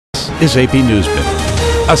is AP News Minute.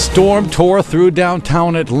 A storm tore through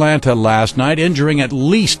downtown Atlanta last night, injuring at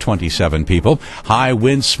least 27 people. High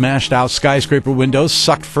winds smashed out skyscraper windows,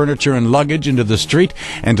 sucked furniture and luggage into the street,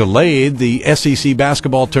 and delayed the SEC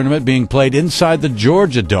basketball tournament being played inside the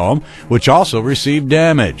Georgia Dome, which also received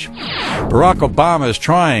damage. Barack Obama is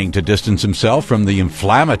trying to distance himself from the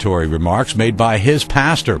inflammatory remarks made by his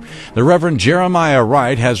pastor. The Reverend Jeremiah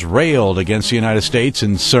Wright has railed against the United States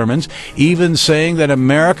in sermons, even saying that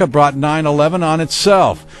America brought 9/11 on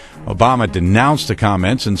itself. Obama denounced the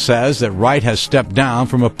comments and says that Wright has stepped down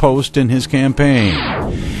from a post in his campaign.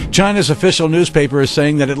 China's official newspaper is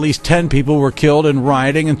saying that at least 10 people were killed in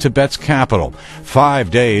rioting in Tibet's capital.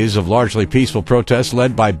 5 days of largely peaceful protests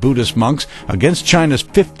led by Buddhist monks against China's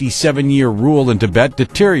 57-year rule in Tibet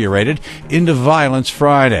deteriorated into violence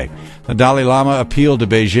Friday. The Dalai Lama appealed to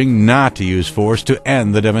Beijing not to use force to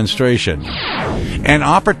end the demonstration. An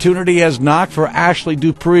opportunity has knocked for Ashley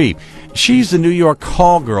Dupree. She's the New York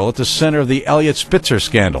call girl at the center of the Elliot Spitzer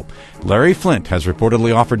scandal. Larry Flint has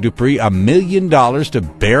reportedly offered Dupree $1 million to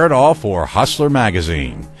bear it all for Hustler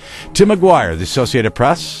magazine. Tim McGuire, The Associated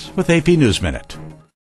Press, with AP News Minute.